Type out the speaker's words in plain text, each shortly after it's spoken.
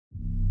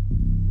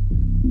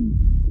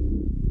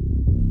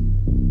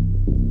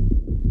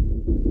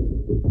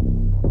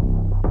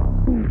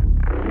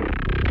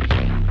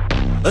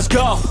Let's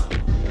go.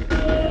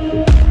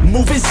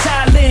 Moving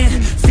silent,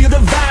 feel the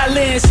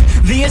violence,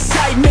 the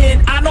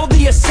excitement, I know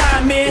the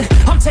assignment.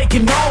 I'm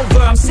taking over,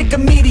 I'm sick of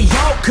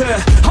mediocre.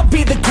 I'll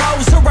be the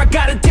closer, I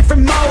got a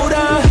different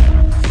motor.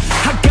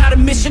 I got a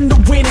mission to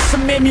win it,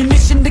 some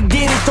ammunition to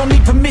get it. Don't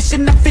need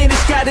permission to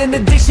finish, got an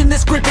addiction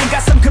that's gripping.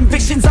 Got some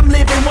convictions I'm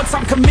living, once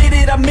I'm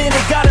committed I'm in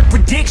it. Got a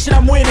prediction,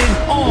 I'm winning.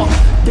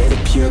 They're the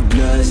pure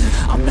bloods,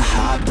 I'm the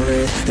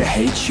hybrid. They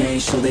hate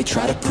change, so they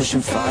try to push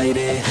and fight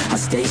it. I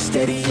stay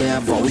steady, yeah,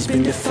 I've always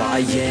been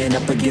defiant.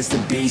 Up against the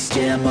beast,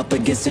 yeah, I'm up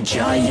against a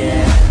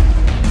giant.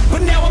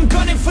 But now I'm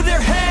gunning for their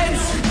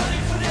heads,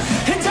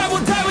 and I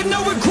will die with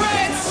no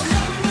regrets.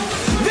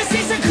 This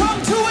season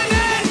come to an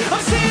end,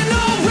 I'm seeing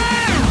no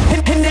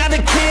red. And now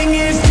the king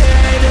is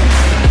dead.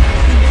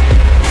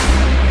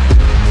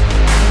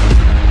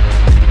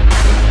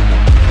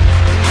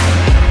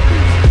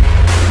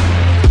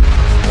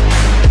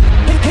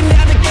 And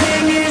now the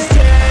king is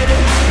dead.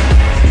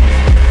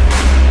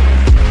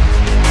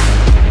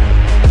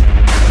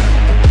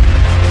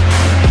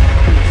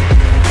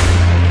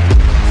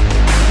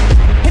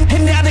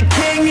 And now the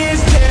king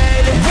is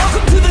dead.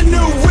 Welcome to the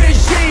new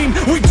regime.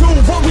 We do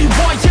what we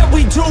want, yeah,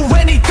 we do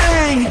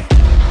anything.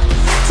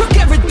 Took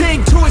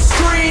everything to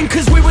extreme,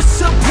 cause we were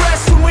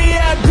suppressed when we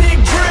had big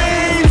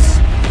dreams.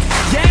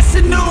 Yeah, it's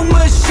a new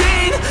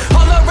machine,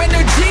 all our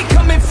energy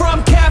coming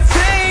from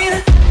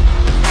caffeine.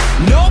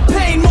 No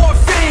pain,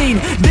 morphine,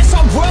 this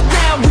our world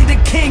now, we the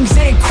kings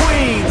and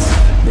queens.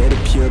 They're the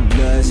pure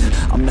bloods,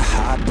 I'm the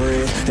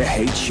hybrid. They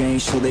hate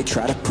change, so they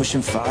try to push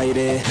and fight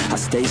it. I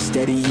stay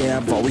steady, yeah,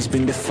 I've always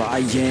been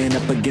defiant.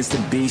 Up against the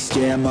beast,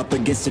 yeah, I'm up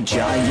against a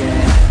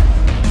giant.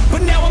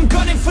 But now I'm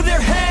gunning for their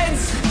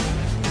heads,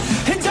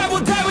 and I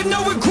will die with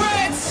no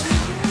regrets.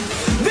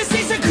 This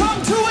season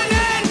come to an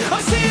end,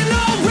 I'm seeing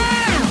no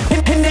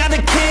red. And now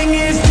the king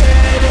is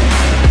dead.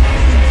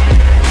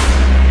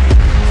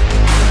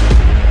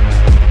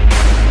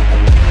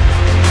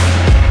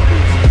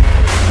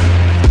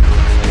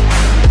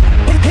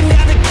 And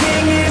now the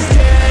king is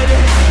dead.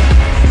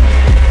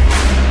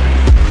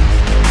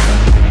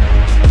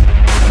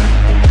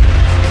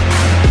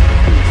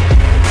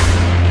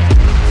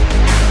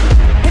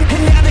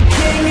 And now the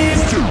king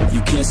is dead.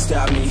 You can't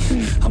stop me,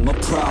 I'm a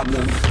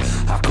problem.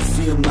 I can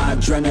feel my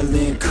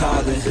adrenaline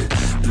calling.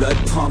 Blood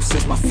pumps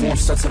as my form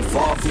starts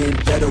evolving.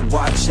 Better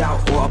watch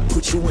out or I'll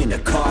put you in a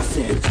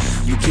coffin.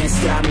 You can't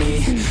stop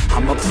me,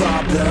 I'm a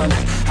problem.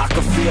 I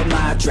can feel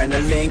my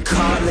adrenaline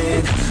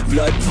calling.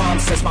 Blood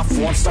pumps as my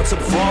form starts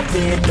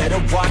evolving.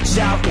 Better watch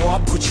out or I'll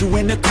put you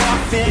in a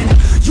coffin.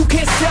 You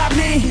can't stop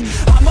me,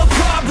 I'm a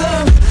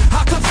problem.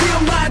 I can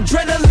feel my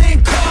adrenaline